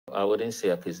I wouldn't say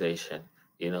accusation.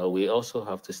 We also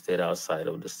have to stay outside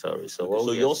of the story. So,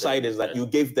 so your side is that you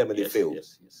gave them and they failed.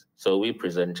 Yes. So we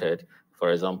presented,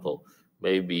 for example,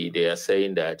 maybe they are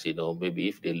saying that, maybe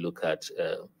if they look at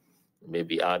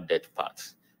maybe our debt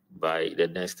path by the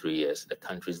next 3 years, the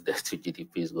country's debt to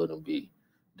GDP is going to be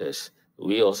this.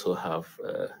 We also have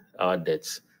our debt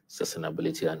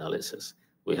sustainability analysis.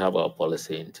 We have our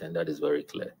policy intent that is very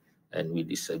clear, and we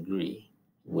disagree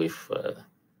with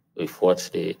what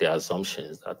the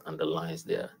assumptions that underlies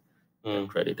their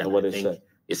credit. And what I think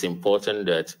it's important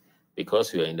that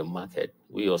because we are in the market,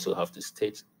 we also have to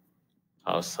state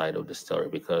our side of the story,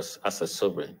 because as a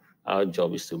sovereign, our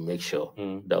job is to make sure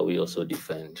that we also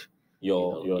defend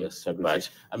your integrity.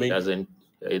 I mean,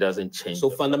 it doesn't change. So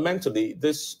fundamentally,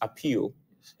 this appeal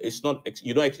is not,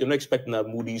 you're not expecting that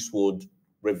Moody's would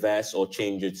reverse or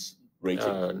change its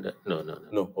rating?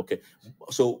 No. Okay.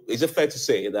 So is it fair to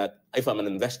say that if I'm an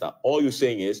investor, all you're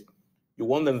saying is you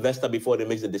want the investor before they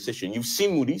make the decision? You've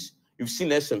seen Moody's, you've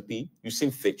seen S&P, you've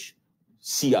seen Fitch.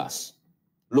 See us.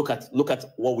 Look at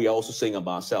what we are also saying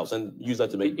about ourselves and use that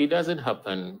to make... It doesn't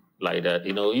happen like that.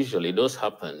 Usually those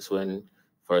happens when,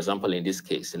 for example, in this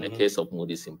case, in the case of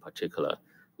Moody's in particular,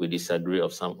 we disagree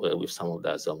with some of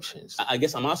the assumptions. I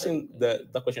guess I'm asking the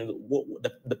question,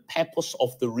 the purpose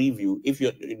of the review, if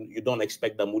you don't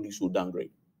expect that Moody's will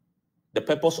downgrade. The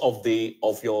purpose of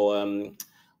your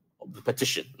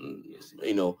petition,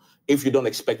 if you don't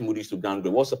expect Moody's to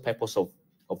downgrade, what's the purpose of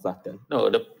that then? No,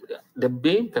 the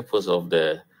main purpose of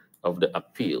the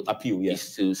appeal yes,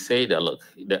 is to say that, look,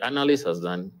 the analyst has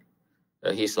done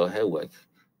his or her work.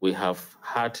 We have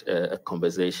had a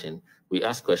conversation. We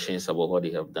asked questions about what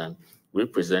they have done. We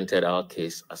presented our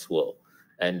case as well.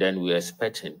 And then we're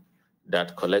expecting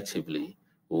that collectively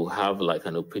we'll have like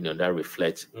an opinion that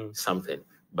reflects something.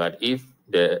 But if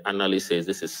the analyst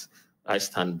says, I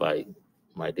stand by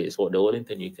my days, well, the only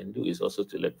thing you can do is also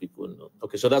to let people know.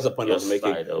 Okay, so that's the point I was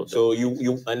making. So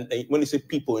and when you say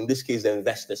people, in this case, the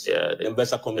investors, the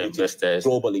investor community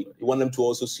globally, you want them to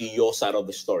also see your side of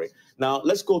the story. Now,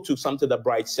 let's go to something that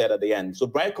Bright said at the end. So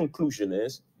Bright's conclusion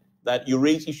is that you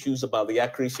raise issues about the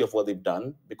accuracy of what they've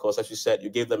done, because as you said, you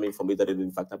gave them information that they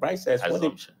didn't factor. Bright says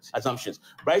assumptions.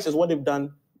 Bright says what they've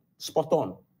done, spot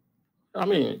on. I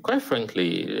mean, quite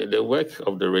frankly, the work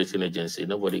of the rating agency,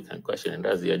 nobody can question, and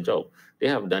that's their job. They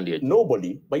have done their job.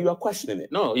 Nobody, but you are questioning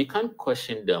it. No, you can't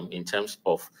question them in terms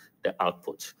of the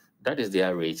output. That is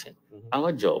their rating.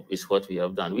 Our job is what we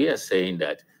have done. We are saying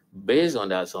that based on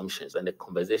the assumptions and the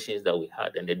conversations that we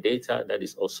had and the data that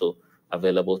is also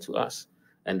available to us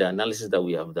and the analysis that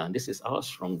we have done, this is our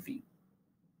strong view.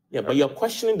 Yeah, but you're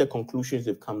questioning the conclusions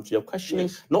they've come to. You're questioning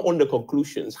not only the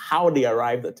conclusions, how they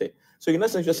arrived at it. So in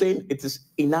essence, you're saying it is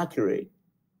inaccurate.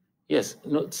 Yes.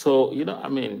 No, so, I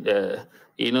mean,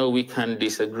 we can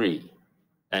disagree.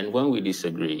 And when we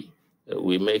disagree,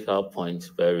 we make our point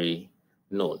very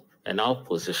known. And our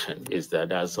position is that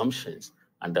the assumptions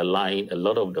underlying a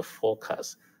lot of the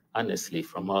forecasts, honestly,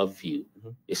 from our view,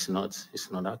 it's not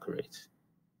accurate.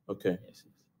 Okay. Yes.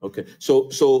 Okay.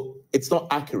 So it's not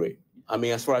accurate. I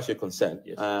mean, as far as you're concerned.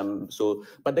 Yes.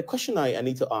 But the question I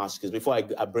need to ask is, before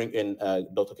I bring in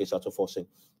Dr. Kesato Forsing,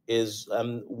 is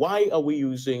why are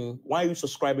you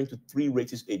subscribing to 3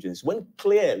 ratings agencies when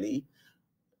clearly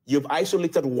you've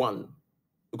isolated one,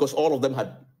 because all of them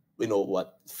had,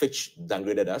 Fitch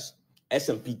downgraded us,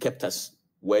 S&P kept us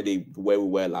where we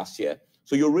were last year.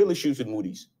 So your real issues with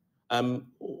Moody's.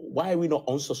 Why are we not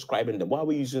unsubscribing them? Why are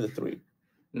we using the 3?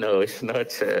 No, it's not.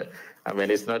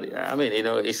 It's not.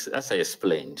 It's as I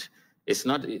explained. It's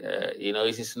not.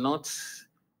 It is not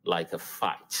like a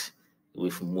fight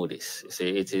with Moody's. See,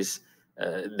 it is.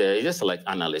 They're just like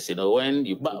analysts. When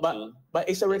you. But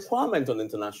it's a requirement on the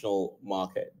international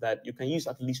market that you can use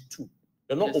at least 2.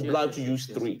 You're not obliged to use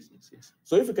 3. Yes.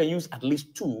 So if you can use at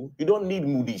least 2, you don't need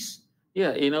Moody's.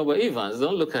 Yeah, but Evans,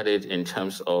 don't look at it in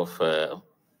terms of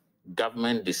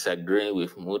government disagreeing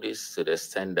with Moody's to the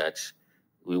extent that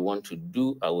we want to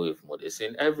do away with Moody's.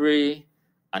 In every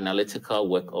analytical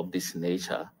work of this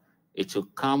nature, it will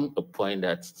come a point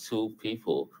that 2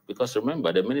 people, because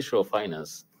remember, the Ministry of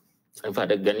Finance, in fact,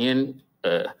 the Ghanaian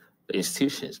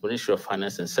institutions, Ministry of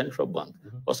Finance and Central Bank,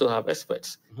 also have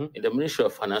experts. In the Ministry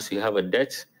of Finance, you have a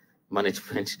debt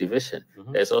management division.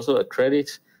 There's also a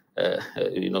credit,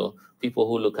 people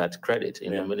who look at credit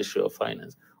in the Ministry of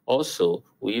Finance. Also,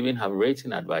 we even have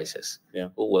rating advisors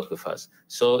who work with us.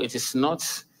 So it is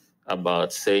not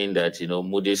about saying that,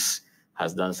 Moody's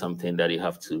has done something that you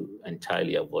have to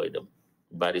entirely avoid them.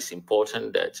 But it's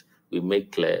important that we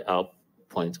make clear our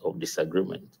point of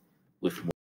disagreement with Moody's.